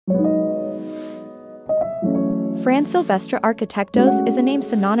Fran Silvestre Arquitectos is a name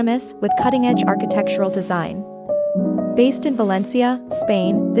synonymous with cutting-edge architectural design. Based in Valencia,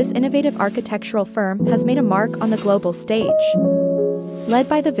 Spain, this innovative architectural firm has made a mark on the global stage. Led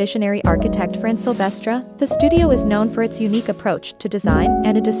by the visionary architect Fran Silvestre, the studio is known for its unique approach to design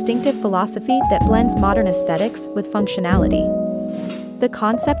and a distinctive philosophy that blends modern aesthetics with functionality. The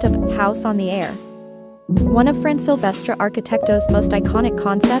concept of house on the air. One of Fran Silvestre Arquitectos' most iconic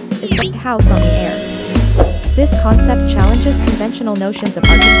concepts is the house on the air. This concept challenges conventional notions of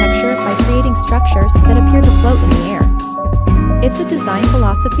architecture by creating structures that appear to float in the air. It's a design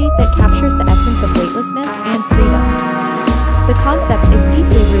philosophy that captures the essence of weightlessness and freedom. The concept is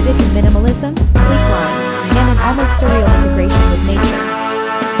deeply rooted in minimalism, sleek lines, and an almost surreal integration with nature.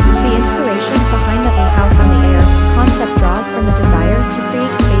 The inspiration behind the house on the air concept draws from the desire to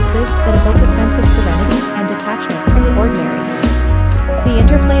create spaces that evoke a sense of serenity and detachment from the ordinary. The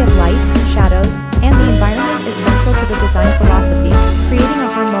interplay of light, shadows, and the environment is central to the design philosophy, creating a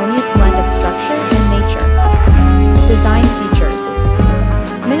harmonious blend of structure and nature. Design features.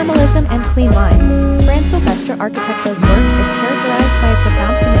 Minimalism and clean lines. Fran Silvestre Arquitectos' work is characterized by a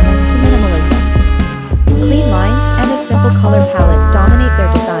profound commitment to minimalism. Clean lines and a simple color palette dominate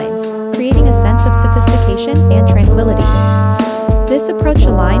their designs, creating a sense of sophistication and tranquility. This approach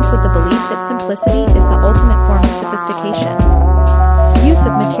aligns with the belief that simplicity is the ultimate form of sophistication. Use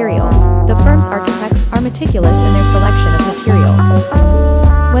of materials. The firm's architects are meticulous in their selection of materials.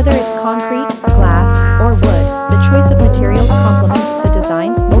 Whether it's concrete, glass, or wood, the choice of materials complements the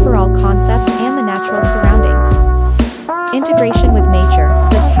design's overall concept and the natural surroundings. Integration with nature.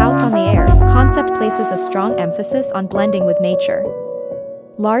 The house on the air concept places a strong emphasis on blending with nature.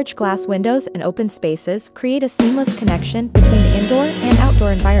 Large glass windows and open spaces create a seamless connection between the indoor and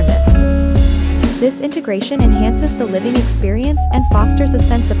outdoor environments. This integration enhances the living experience and fosters a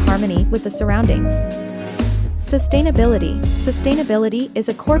sense of harmony with the surroundings. Sustainability. Sustainability is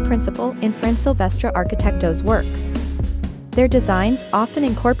a core principle in Fran Silvestre Arquitectos' work. Their designs often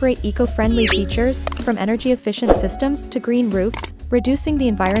incorporate eco-friendly features, from energy-efficient systems to green roofs, reducing the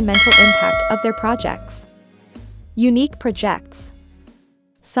environmental impact of their projects. Unique projects.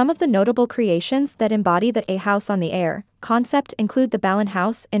 Some of the notable creations that embody the house on the air concept include the Balint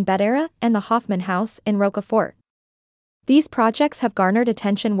house in Badera and the Hofmann house in Rochefort. These projects have garnered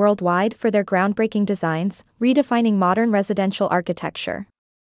attention worldwide for their groundbreaking designs, redefining modern residential architecture.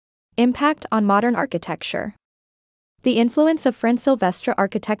 Impact on modern architecture. The influence of Fran Silvestre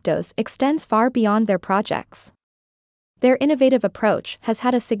Arquitectos extends far beyond their projects. Their innovative approach has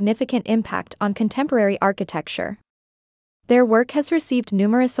had a significant impact on contemporary architecture. Their work has received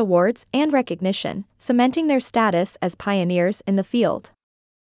numerous awards and recognition, cementing their status as pioneers in the field.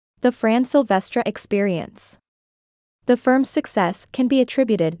 The Fran Silvestre experience. The firm's success can be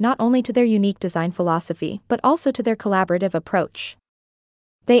attributed not only to their unique design philosophy but also to their collaborative approach.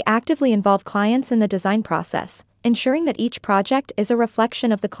 They actively involve clients in the design process, ensuring that each project is a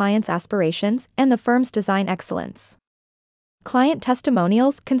reflection of the client's aspirations and the firm's design excellence. Client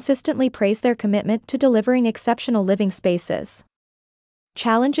testimonials consistently praise their commitment to delivering exceptional living spaces.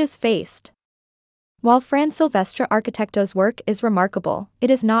 Challenges faced. While Fran Silvestre Arquitectos' work is remarkable,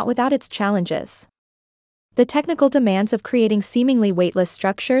 it is not without its challenges. The technical demands of creating seemingly weightless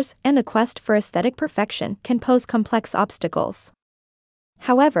structures and the quest for aesthetic perfection can pose complex obstacles.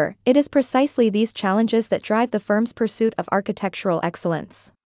 However, it is precisely these challenges that drive the firm's pursuit of architectural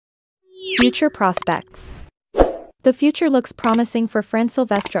excellence. Future prospects. The future looks promising for Fran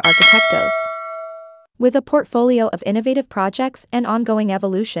Silvestre Arquitectos. With a portfolio of innovative projects and ongoing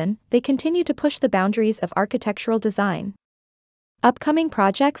evolution, they continue to push the boundaries of architectural design. Upcoming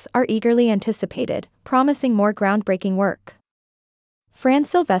projects are eagerly anticipated, promising more groundbreaking work. Fran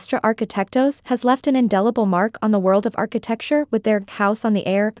Silvestre Arquitectos has left an indelible mark on the world of architecture with their house on the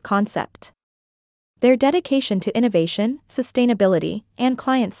air concept. Their dedication to innovation, sustainability, and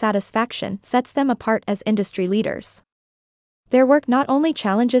client satisfaction sets them apart as industry leaders. Their work not only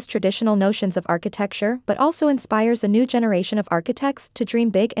challenges traditional notions of architecture but also inspires a new generation of architects to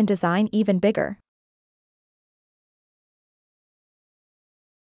dream big and design even bigger.